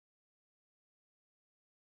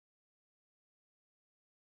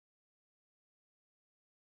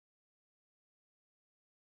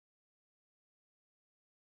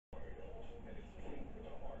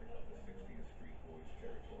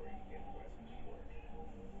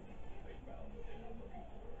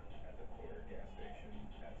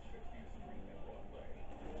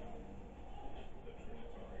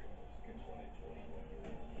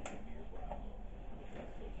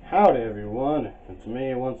Howdy everyone, it's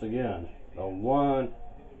me once again, the one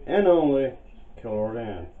and only Killer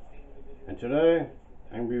Dan. And today,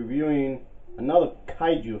 I'm reviewing another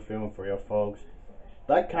kaiju film for you folks.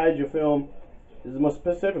 That kaiju film is more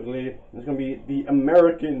specifically, it's going to be the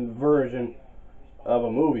American version of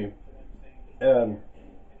a movie. Yeah,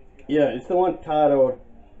 it's the one titled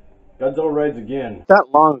Godzilla Raids Again.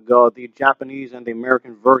 Not long ago, the Japanese and the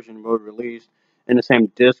American version were released in the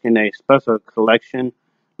same disc in a special collection,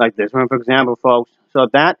 like this one, for example, folks. So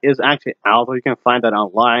that is actually out there. You can find that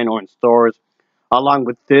online or in stores, along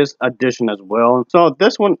with this edition as well. So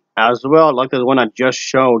this one as well, like the one I just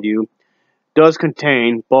showed you, does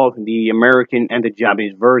contain both the American and the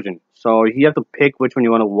Japanese version. So you have to pick which one you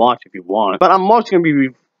want to watch if you want. But I'm mostly going to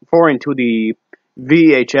be referring to the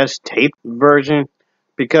VHS tape version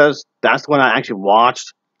because that's the one I actually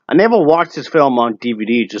watched. I never watched this film on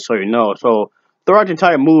DVD, just so you know. So throughout the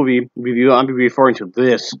entire movie review, I'll be referring to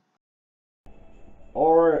this.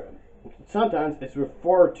 Or sometimes it's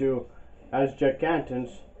referred to as Gigantus,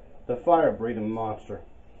 the fire-breathing monster.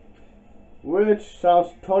 Which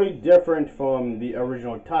sounds totally different from the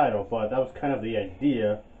original title, but that was kind of the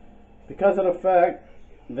idea. Because of the fact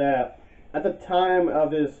that at the time of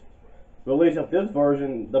this release of this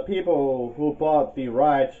version, the people who bought the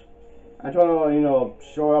rights and trying to,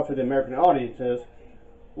 show off to the American audiences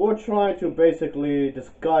were trying to basically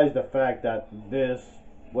disguise the fact that this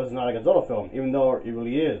was not a Godzilla film, even though it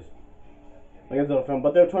really is a Godzilla film,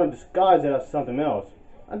 but they were trying to disguise it as something else.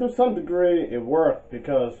 And to some degree, it worked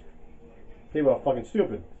because people are fucking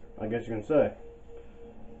stupid, I guess you can say.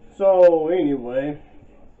 So, anyway,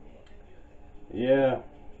 yeah,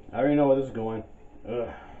 I already know where this is going. Ugh.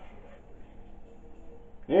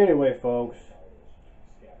 Anyway, folks,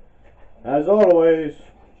 as always,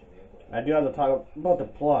 I do have to talk about the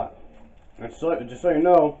plot. And so, just so you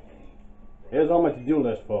know, it is on my to-do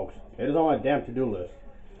list, folks. It is on my damn to-do list.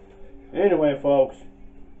 Anyway, folks,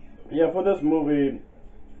 yeah, for this movie,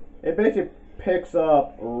 it basically picks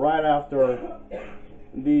up right after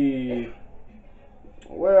the,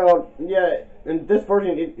 well, yeah, in this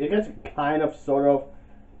version, it gets kind of, sort of,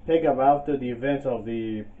 pick up after the events of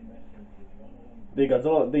the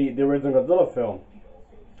Godzilla, the original Godzilla film.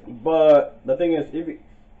 But the thing is,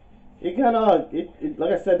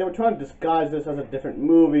 like I said, they were trying to disguise this as a different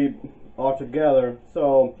movie altogether,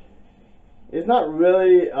 so it's not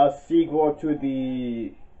really a sequel to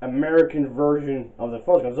the American version of the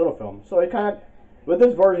first Godzilla film. So it kind of, with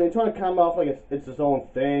this version, it's trying to come off like it's its own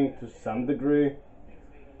thing to some degree,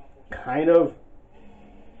 kind of.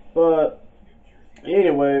 But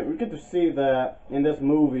anyway, we get to see that in this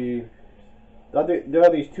movie that there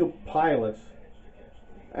are these two pilots,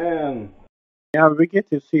 and Yeah, we get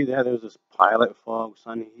to see that there's this pilot, folks,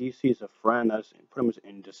 and he sees a friend that's pretty much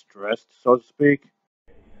in distress, so to speak.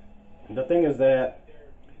 the thing is that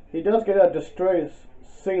he does get a distress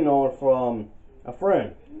signal from a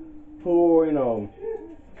friend who,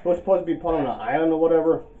 who's supposed to be put on an island or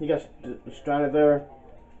whatever. He got stranded there.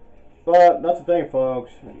 But that's the thing,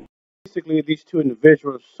 folks. Basically, these two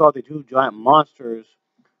individuals saw the two giant monsters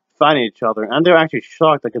fighting each other, and they're actually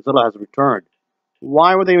shocked that Godzilla has returned.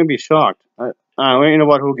 Why would they even be shocked? You know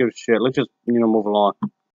what? Who gives a shit? Let's just, move along.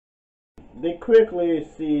 They quickly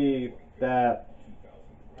see that,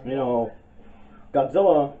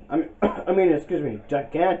 Godzilla, excuse me,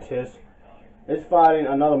 Gigantus is fighting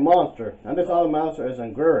another monster, and this other monster is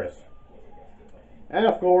Anguirus. And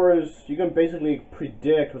of course, you can basically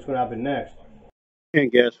predict what's going to happen next. You can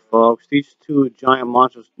guess, folks. These two giant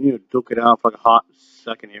monsters, duke it out for like a hot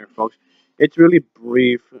second here, folks. It's really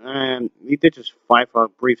brief, and we did just fight for a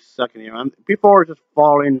brief second here, and before just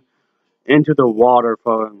falling into the water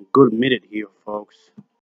for a good minute here, folks.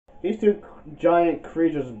 These two giant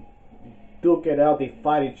creatures duke it out, they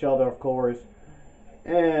fight each other, of course.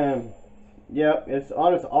 And, yeah, it's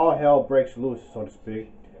honest, all hell breaks loose, so to speak.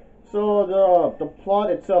 So the plot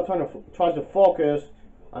itself tries to focus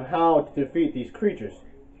on how to defeat these creatures.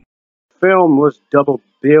 Film was double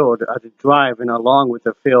billed as a drive-in along with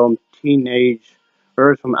the film Teenage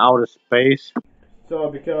Earth from Outer Space. So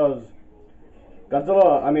because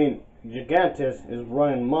Godzilla, Gigantus is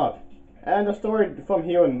running muck, and the story from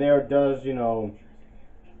here and there does,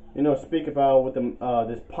 speak about with the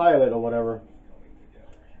this pilot or whatever.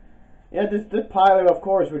 Yeah, this pilot, of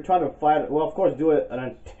course, we're trying to fight. Well, of course, do an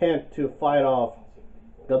intent to fight off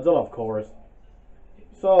Godzilla, of course.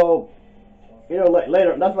 So,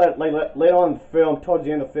 later, that's like later on in the film, towards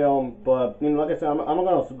the end of the film. But like I said, I'm not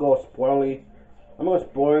gonna go spoily. I'm not gonna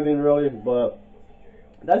spoil anything really, but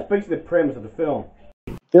that's basically the premise of the film.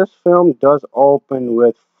 This film does open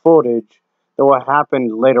with footage that will happen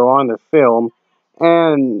later on in the film,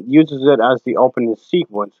 and uses it as the opening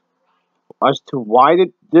sequence. As to why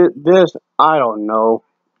they did this, I don't know.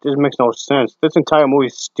 This makes no sense. This entire movie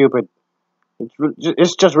is stupid.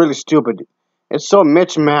 It's just really stupid. It's so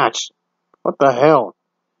mismatched. What the hell?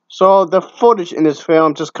 So the footage in this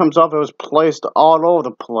film just comes off. It was placed all over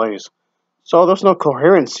the place. So there's no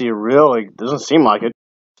coherency, really. Doesn't seem like it.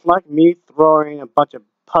 It's like me throwing a bunch of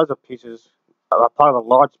puzzle pieces, a part of a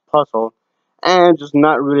large puzzle, and just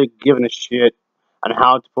not really giving a shit on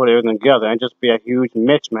how to put everything together, and just be a huge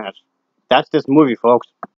mismatch. That's this movie, folks.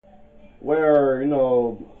 Where,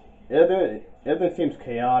 everything seems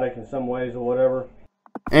chaotic in some ways or whatever.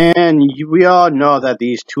 And we all know that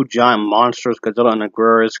these two giant monsters, Godzilla and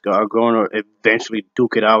Agurus, are going to eventually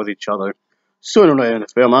duke it out with each other sooner or later in the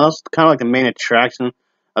film. And that's kind of like the main attraction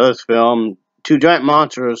of this film. Two giant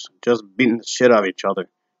monsters just beating the shit out of each other.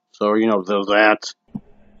 So, there's that.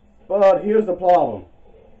 But here's the problem.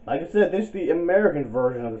 Like I said, this is the American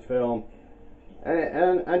version of this film.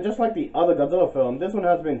 And just like the other Godzilla film, this one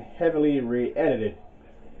has been heavily re-edited.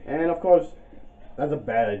 And of course, that's a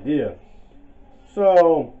bad idea.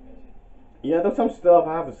 So, yeah, there's some stuff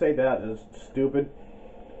I have to say that is stupid.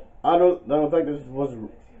 I don't think this was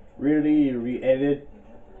really re-edited.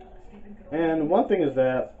 And one thing is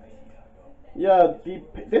that, yeah,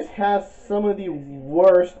 this has some of the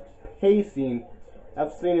worst pacing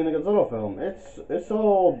I've seen in a Godzilla film. It's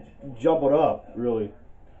all jumbled up, really.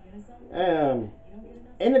 And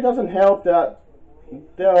it doesn't help that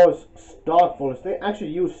there's stock footage. They actually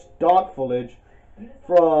use stock footage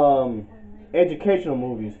from educational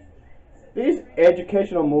movies. These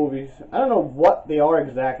educational movies, I don't know what they are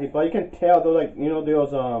exactly, but you can tell they're like,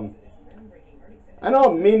 there's I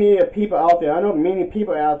know many people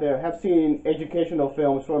out there have seen educational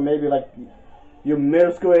films from maybe like your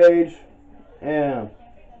middle school age, and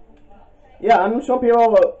yeah, I'm sure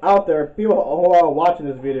people out there, people who are watching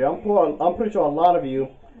this video, I'm pretty sure a lot of you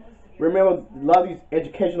remember a lot of these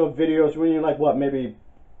educational videos when you're like, what, maybe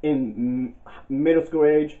in middle school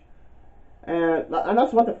age. And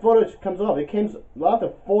that's what the footage comes off. A lot of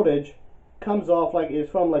the footage comes off like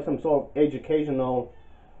it's from like some sort of educational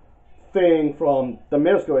thing from the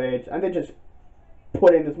middle school age, and they just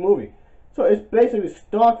put in this movie. So it's basically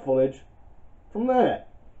stock footage from that.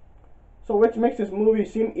 So which makes this movie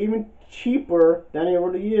seem even cheaper than it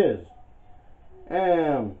really is.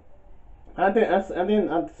 And then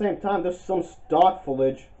at the same time, there's some stock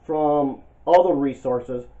footage from other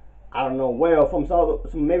resources. I don't know where, from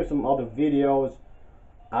maybe some other videos,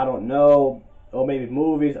 I don't know, or maybe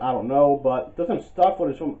movies, I don't know, but there's some stock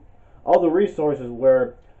footage from other resources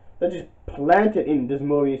where they just planted in this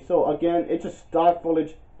movie. So again, it's just stock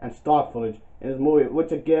footage and stock footage in this movie,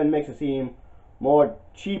 which again makes it seem more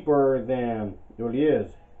cheaper than it really is.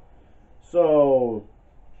 So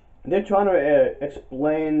they're trying to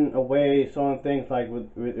explain away some things like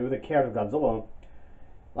with the character of Godzilla.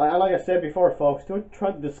 Like I said before, folks, to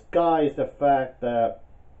try to disguise the fact that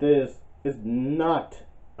this is not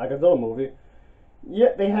a Godzilla movie,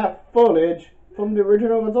 yet they have footage from the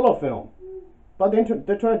original Godzilla film, but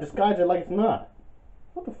they're trying to disguise it like it's not.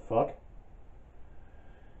 What the fuck?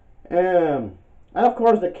 And of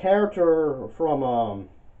course, the character from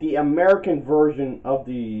the American version of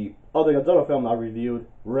the other Godzilla film I reviewed,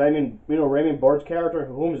 Raymond Burr's character,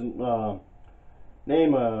 whom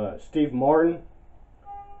name Steve Martin,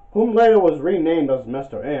 whom later was renamed as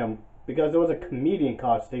Mr. M, because there was a comedian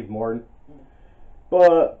called Steve Martin.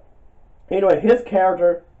 But anyway, his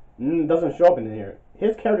character doesn't show up in here.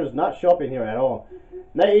 His character does not show up in here at all.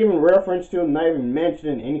 Not even referenced to him, not even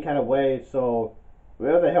mentioned in any kind of way. So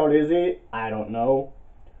where the hell is he? I don't know.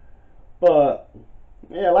 But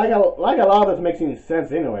yeah, like a lot of this makes any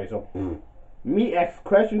sense anyway. So me ask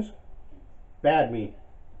questions, bad me.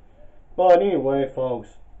 But anyway, folks,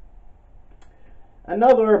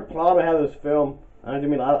 another plot I have of this film, and I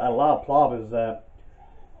mean a lot of plot, is that,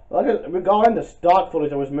 regarding the stock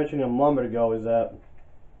footage I was mentioning a moment ago, is that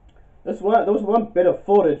there was one bit of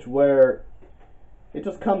footage where it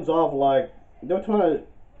just comes off like they were trying to.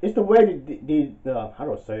 It's the way how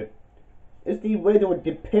do I say it? It's the way they were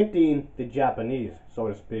depicting the Japanese, so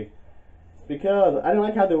to speak. Because I didn't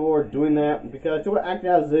like how they were doing that, because they were acting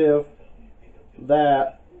as if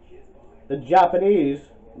that the Japanese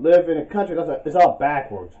live in a country that's all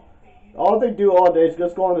backwards. All they do all day is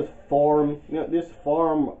just go on this farm,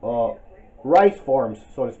 rice farms,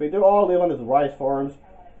 so to speak. They all live on these rice farms,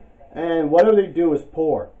 and whatever they do is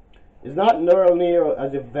poor. It's not near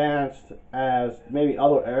as advanced as maybe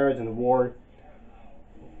other areas in the world.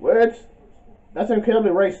 That's an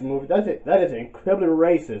incredibly racist movie. That is incredibly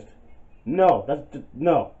racist. No, that's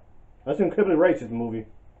an incredibly racist movie.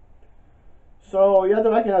 So you have to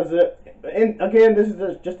recognize it. And again, this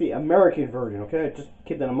is just the American version, okay? Just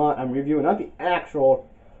keep that in mind. I'm reviewing not the actual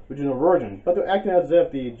original version, but they're acting as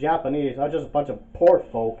if the Japanese are just a bunch of poor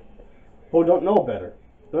folk who don't know better.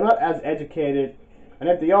 They're not as educated, and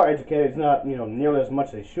if they are educated, it's not nearly as much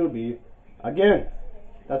as they should be. Again,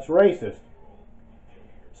 that's racist.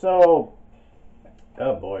 So,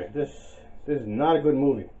 oh boy, this is not a good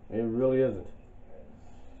movie. It really isn't.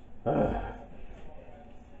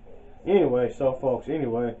 Anyway, so folks,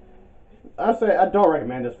 I say I don't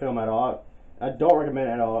recommend this film at all. I don't recommend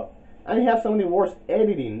it at all. And you have some of the worst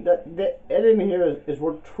editing. The editing here is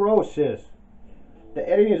atrocious. The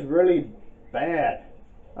editing is really bad.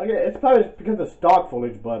 Okay, it's probably because of stock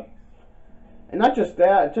footage, but and not just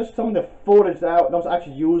that, just some of the footage that was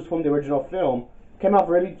actually used from the original film came out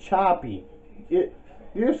really choppy.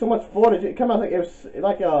 There's so much footage. It came out like it was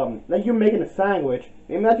like you making a sandwich.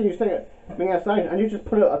 Imagine you making a sandwich and you just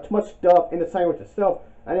put too much stuff in the sandwich itself,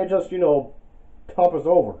 and it just topples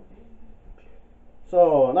over.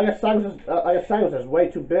 So like a sandwich is way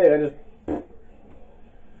too big. And just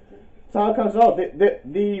so how it comes out.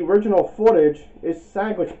 The original footage is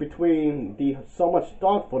sandwiched between the so much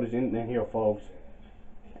stock footage in here, folks.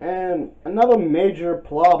 And another major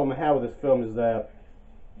problem I have with this film is that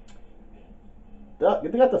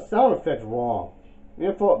they got the sound effects wrong.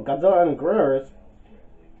 For Godzilla and Anguirus,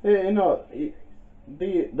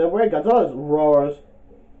 the way Godzilla's roars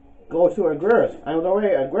goes to Anguirus, and the way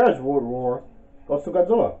Anguirus roar goes to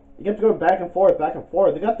Godzilla. You get to go back and forth, back and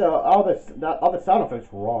forth. They got all the sound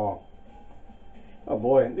effects wrong. Oh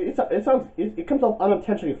boy, it comes off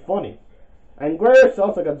unintentionally funny. Anguirus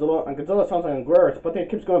sounds like Godzilla, and Godzilla sounds like Anguirus, but then it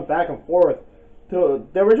keeps going back and forth to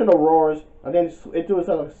the original roars, and then it does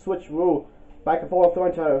like a switcheroo back and forth through the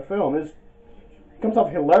entire film. It comes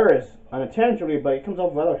off hilarious unintentionally, but it comes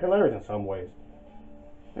off rather hilarious in some ways.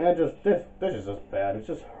 And this is just bad. It's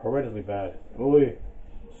just horrendously bad. Really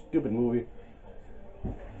stupid movie.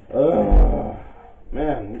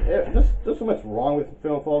 Man, there's so much wrong with the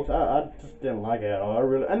film, folks. I just didn't like it at all.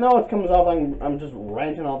 I know it comes off like I'm just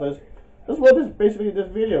ranting all this. This is what this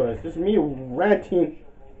video is. Just me ranting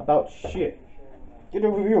about shit. Get a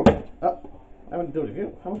review. I haven't done a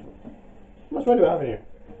review. How much money do I have in here?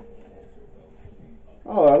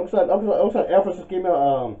 Oh, it looks like Alpha just gave me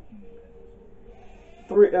a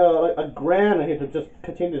 $1,000 in here to just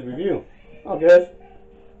continue this review. Oh, guys,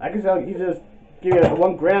 I guess he just give you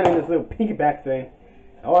 $1,000 in this little piggyback thing.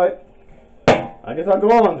 All right, I guess I'll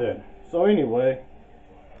go on then. So anyway.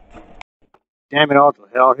 Damn it all to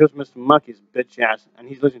hell, here's Mr. Monkey's bitch ass, and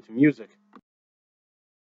he's listening to music.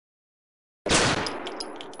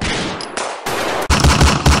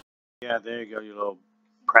 Yeah, there you go, you little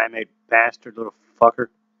primate bastard, little fucker.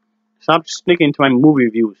 Stop sneaking into my movie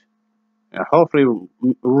reviews. And hopefully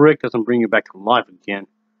Rick doesn't bring you back to life again.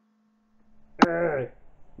 Hey,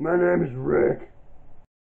 my name is Rick.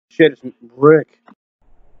 Shit, it's Rick.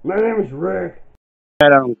 My name is Rick. I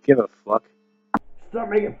don't give a fuck. Stop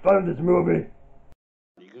making fun of this movie.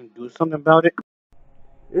 Are you gonna do something about it?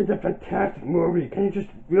 It's a fantastic movie. Can you just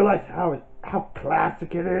realize how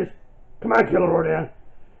classic it is? Come on, Killer Rodan.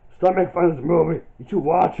 Stop making fun of this movie. You should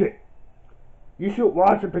watch it. You should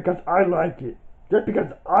watch it because I like it. Just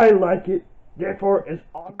because I like it, therefore it's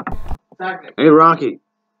awesome. Hey, Rocky.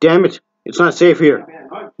 Damn it. It's not safe here.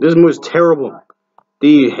 This movie's terrible.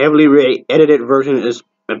 The heavily edited version is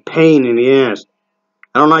a pain in the ass.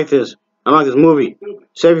 I don't like this. I don't like this movie.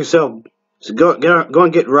 Save yourself. So go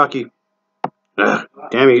and get Rocky. Ugh,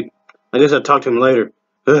 damn it. I guess I'll talk to him later.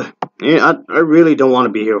 Ugh, yeah, I really don't want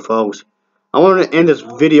to be here, folks. I want to end this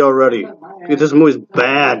video already. Because this movie's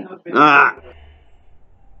bad.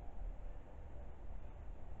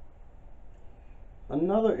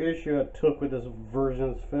 Another issue I took with this version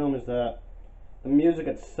of this film is that the music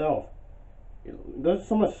itself. There's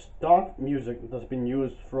so much stock music that's been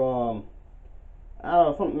used from, I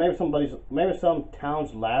don't know, from maybe some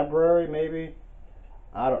town's library, maybe.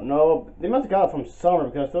 I don't know. They must have got it from somewhere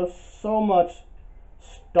because there's so much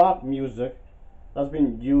stock music that's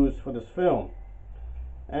been used for this film.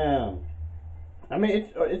 And I mean,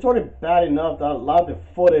 it's already bad enough that a lot of the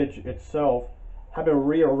footage itself have been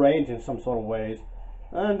rearranged in some sort of ways.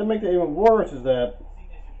 And to make it even worse is that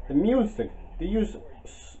the music, they use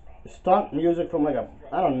stock music from like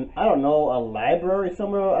I don't know, a library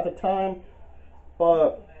somewhere at the time,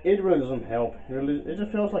 but it really doesn't help. It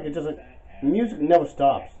just feels like music never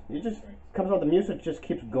stops. It just comes out, the music just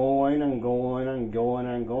keeps going and going and going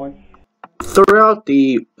and going. Throughout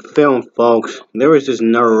the film, folks, there is this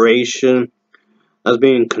narration that's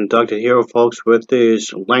being conducted here, folks, with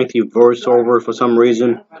this lengthy voiceover for some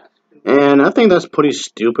reason. And I think that's pretty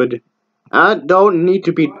stupid. I don't need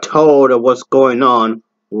to be told of what's going on,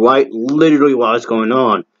 right? Literally what's going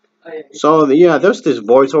on. So yeah, there's this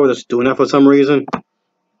voiceover that's doing that for some reason.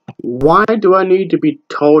 Why do I need to be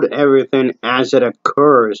told everything as it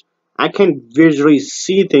occurs? I can visually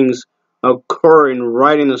see things occurring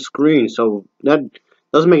right in the screen, so that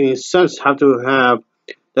doesn't make any sense. Have to have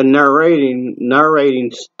the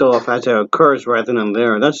narrating stuff as it occurs rather than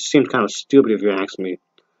there. That just seems kind of stupid if you ask me.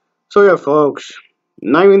 So yeah, folks,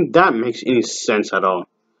 not even that makes any sense at all.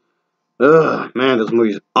 Ugh, man, this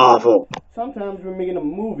movie's awful. Sometimes when making a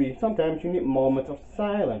movie, sometimes you need moments of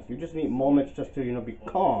silence. You just need moments just to, be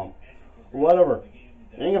calm. Whatever.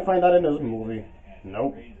 You ain't gonna find that in this movie.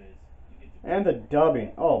 Nope. And the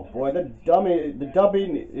dubbing. Oh boy, the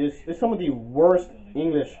dubbing is some of the worst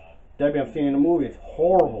English dubbing I've seen in a movie. It's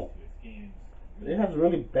horrible. It has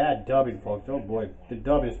really bad dubbing, folks. Oh boy, the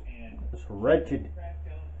dub is wretched.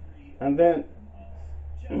 And then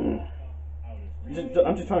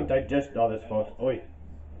I'm just trying to digest all this, folks. Oi.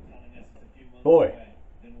 Boy.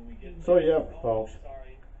 So yeah, folks.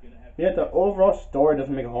 Yeah, the overall story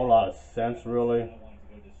doesn't make a whole lot of sense, really.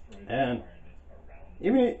 And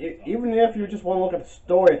even if you just want to look at the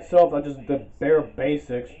story itself, like just the bare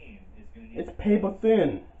basics, it's paper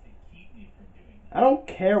thin. I don't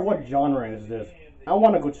care what genre is this. I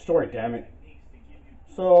want a good story, damn it.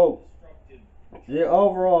 So the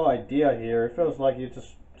overall idea here, it feels like it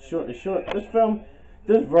just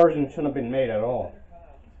this version shouldn't have been made at all.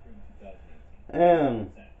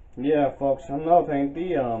 And yeah, folks, another thing,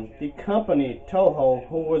 the company Toho,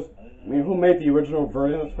 who made the original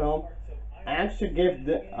version of this film, actually gave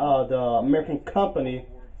the American company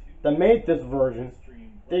that made this version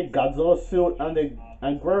the Godzilla suit and the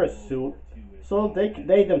Anguirus suit, so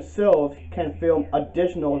they themselves can film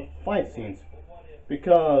additional fight scenes,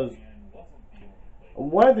 because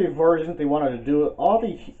one of the versions they wanted to do all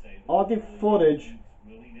the footage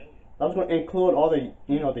that was going to include all the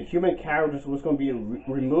the human characters was going to be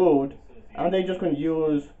removed, and they just going to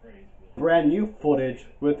use brand new footage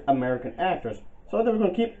with American actors. So they were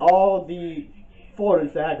going to keep all the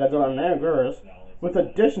footage that had Godzilla and Anguirus with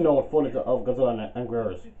additional footage of Godzilla and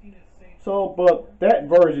Anguirus. So, but that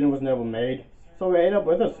version was never made. So we ended up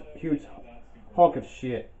with this huge hunk of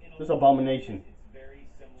shit, this abomination.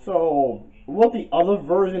 So, what the other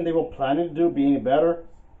version they were planning to do be any better?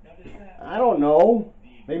 I don't know.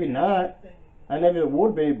 Maybe not. And maybe it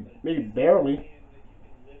would be, maybe barely.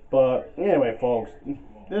 But anyway, folks,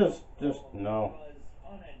 this just no.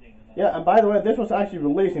 Yeah, and by the way, this was actually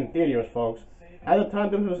released in theaters, folks. At the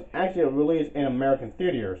time, this was actually released in American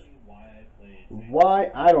theaters. Why?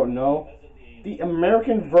 I don't know. The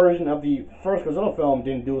American version of the first Godzilla film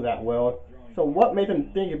didn't do that well. So what made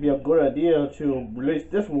them think it'd be a good idea to release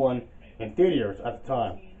this one in theaters at the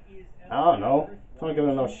time? I don't know. Trying to give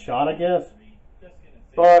it another shot, I guess.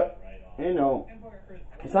 But,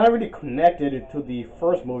 it's not really connected to the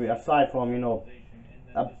first movie, aside from,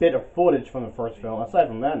 a bit of footage from the first film. Aside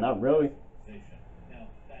from that, not really.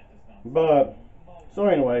 But, so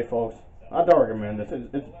anyway, folks, I don't recommend this.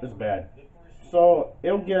 It's bad. So,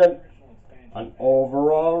 it'll get an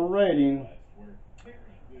overall rating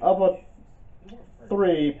of a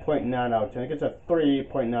 3.9 out of 10. It gets a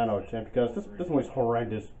 3.9 out of 10 because this movie's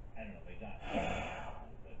horrendous.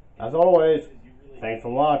 As always, thanks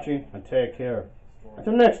for watching and take care.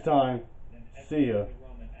 Until next time, see ya.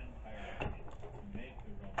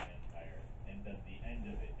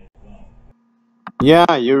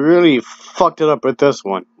 Yeah, you really fucked it up with this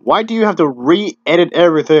one. Why do you have to re-edit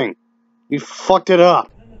everything? You fucked it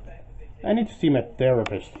up. I need to see my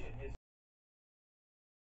therapist.